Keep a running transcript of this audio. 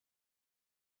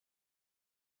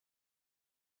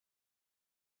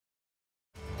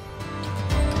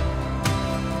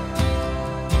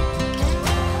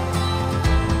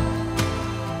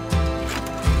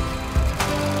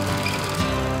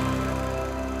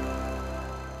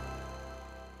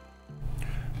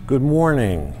Good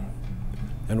morning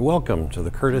and welcome to the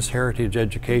Curtis Heritage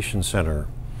Education Center,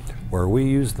 where we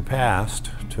use the past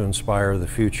to inspire the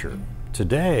future.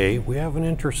 Today we have an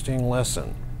interesting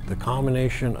lesson, the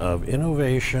combination of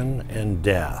innovation and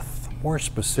death. More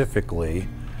specifically,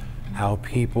 how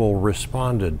people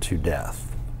responded to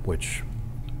death, which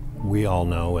we all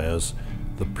know as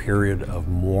the period of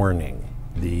mourning.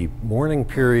 The mourning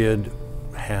period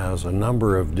has a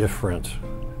number of different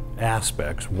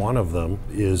aspects. One of them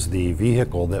is the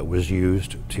vehicle that was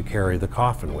used to carry the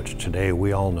coffin, which today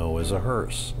we all know as a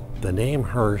hearse. The name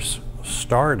hearse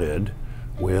started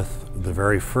with the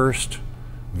very first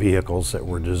vehicles that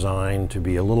were designed to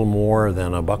be a little more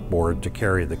than a buckboard to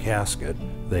carry the casket.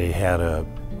 They had a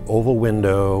oval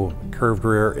window, curved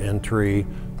rear entry.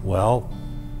 Well,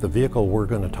 the vehicle we're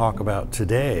going to talk about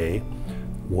today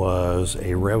was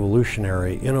a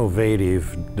revolutionary,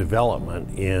 innovative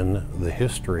development in the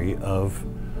history of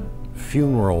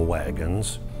funeral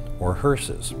wagons or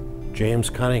hearses. James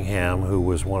Cunningham, who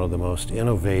was one of the most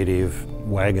innovative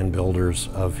wagon builders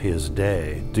of his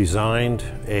day, designed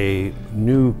a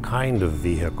new kind of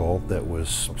vehicle that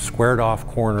was squared off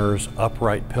corners,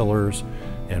 upright pillars,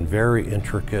 and very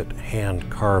intricate hand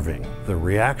carving. The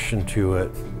reaction to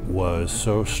it was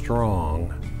so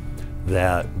strong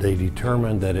that they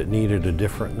determined that it needed a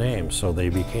different name, so they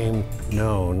became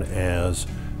known as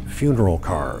funeral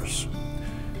cars.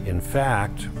 In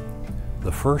fact,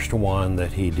 the first one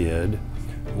that he did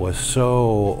was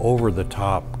so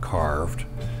over-the-top carved,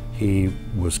 he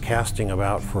was casting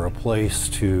about for a place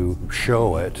to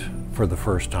show it for the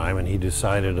first time, and he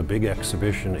decided a big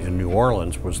exhibition in New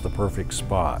Orleans was the perfect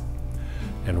spot.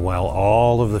 And while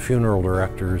all of the funeral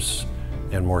directors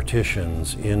and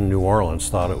morticians in New Orleans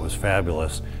thought it was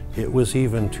fabulous, it was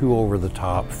even too over the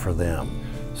top for them.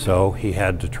 So he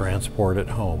had to transport it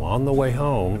home. On the way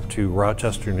home to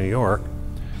Rochester, New York,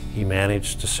 he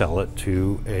managed to sell it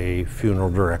to a funeral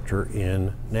director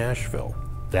in Nashville.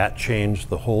 That changed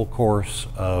the whole course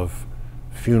of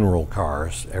funeral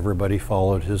cars. Everybody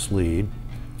followed his lead.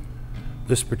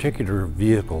 This particular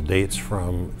vehicle dates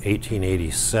from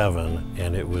 1887,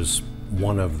 and it was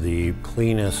one of the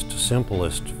cleanest,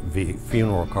 simplest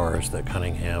funeral cars that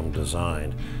Cunningham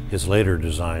designed. His later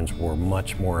designs were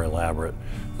much more elaborate.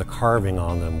 The carving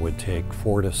on them would take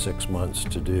 4 to 6 months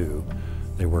to do.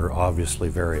 They were obviously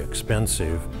very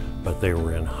expensive, but they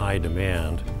were in high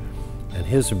demand. And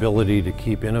his ability to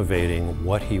keep innovating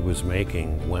what he was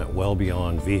making went well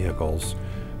beyond vehicles,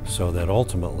 so that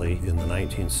ultimately in the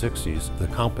 1960s, the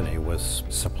company was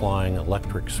supplying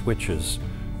electric switches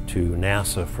to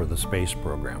NASA for the space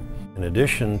program. In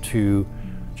addition to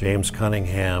James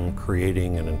Cunningham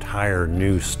creating an entire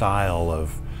new style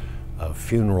of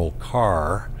funeral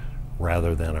car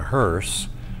rather than a hearse,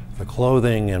 the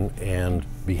clothing and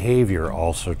behavior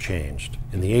also changed.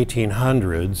 In the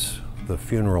 1800s, the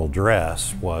funeral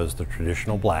dress was the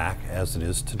traditional black, as it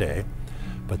is today,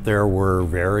 but there were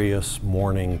various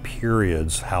mourning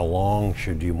periods. How long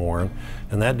should you mourn?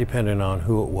 And that depended on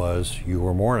who it was you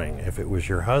were mourning. If it was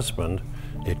your husband,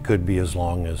 it could be as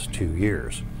long as 2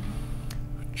 years.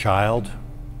 Child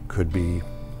could be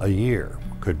a year,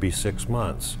 could be 6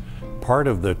 months. Part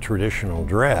of the traditional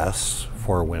dress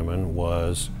for women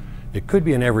was, it could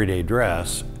be an everyday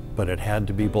dress, but it had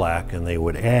to be black, and they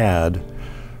would add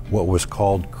what was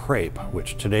called crepe,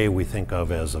 which today we think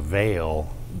of as a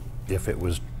veil if it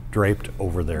was draped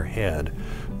over their head.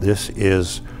 This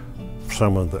is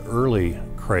some of the early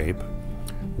crepe,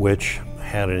 which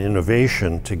had an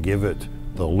innovation to give it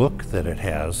the look that it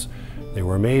has. They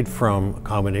were made from a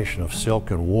combination of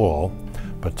silk and wool,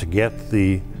 but to get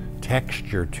the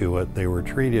texture to it, they were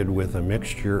treated with a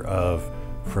mixture of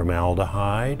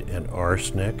formaldehyde and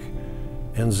arsenic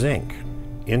and zinc.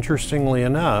 Interestingly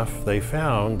enough, they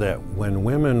found that when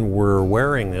women were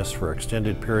wearing this for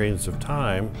extended periods of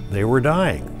time, they were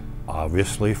dying,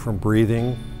 obviously from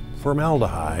breathing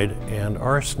formaldehyde and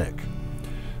arsenic.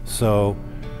 So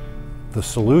the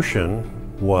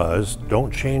solution was,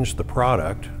 don't change the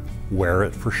product, wear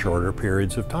it for shorter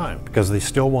periods of time, because they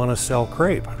still want to sell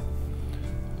crepe.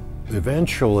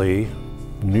 Eventually,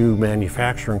 new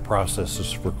manufacturing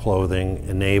processes for clothing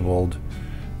enabled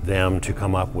them to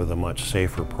come up with a much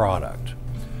safer product.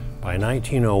 By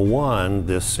 1901,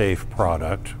 this safe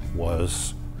product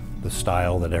was the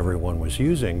style that everyone was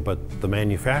using, but the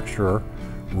manufacturer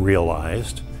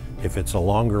realized if it's a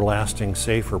longer lasting,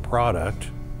 safer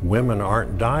product, women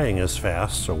aren't dying as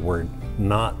fast, so we're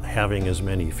not having as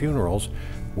many funerals.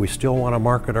 We still want to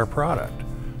market our product.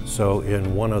 So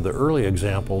in one of the early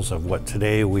examples of what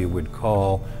today we would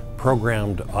call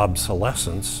programmed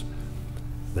obsolescence,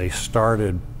 they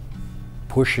started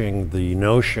pushing the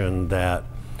notion that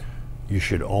you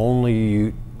should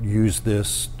only use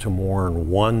this to mourn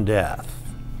one death,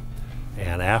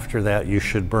 and after that you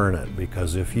should burn it,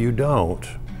 because if you don't,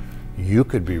 you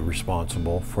could be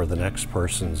responsible for the next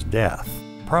person's death.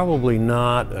 Probably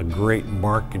not a great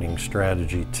marketing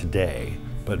strategy today,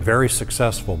 but very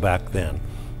successful back then.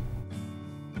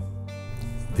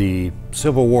 The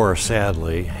Civil War,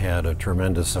 sadly, had a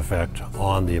tremendous effect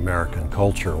on the American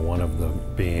culture, one of them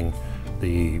being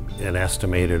an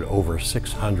estimated over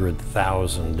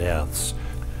 600,000 deaths.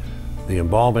 The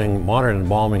modern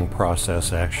embalming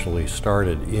process actually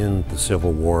started in the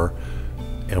Civil War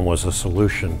and was a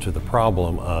solution to the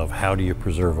problem of how do you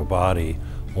preserve a body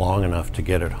long enough to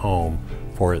get it home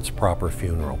for its proper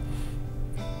funeral.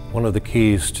 One of the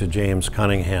keys to James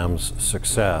Cunningham's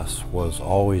success was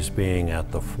always being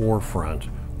at the forefront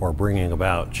or bringing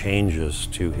about changes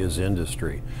to his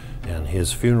industry. And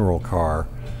his funeral car,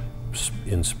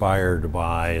 inspired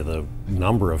by the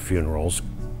number of funerals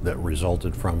that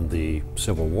resulted from the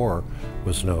Civil War,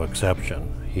 was no exception.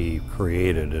 He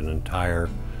created an entire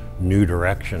new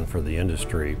direction for the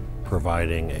industry,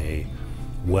 providing a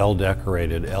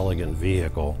well-decorated, elegant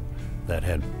vehicle that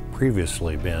had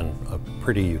previously been a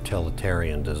pretty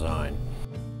utilitarian design.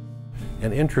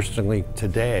 And interestingly,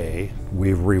 today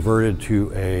we've reverted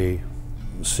to a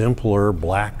simpler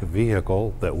black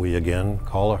vehicle that we again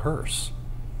call a hearse.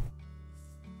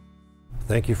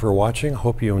 Thank you for watching.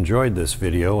 Hope you enjoyed this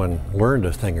video and learned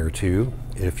a thing or two.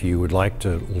 If you would like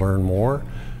to learn more,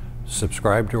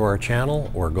 subscribe to our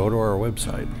channel or go to our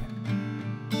website.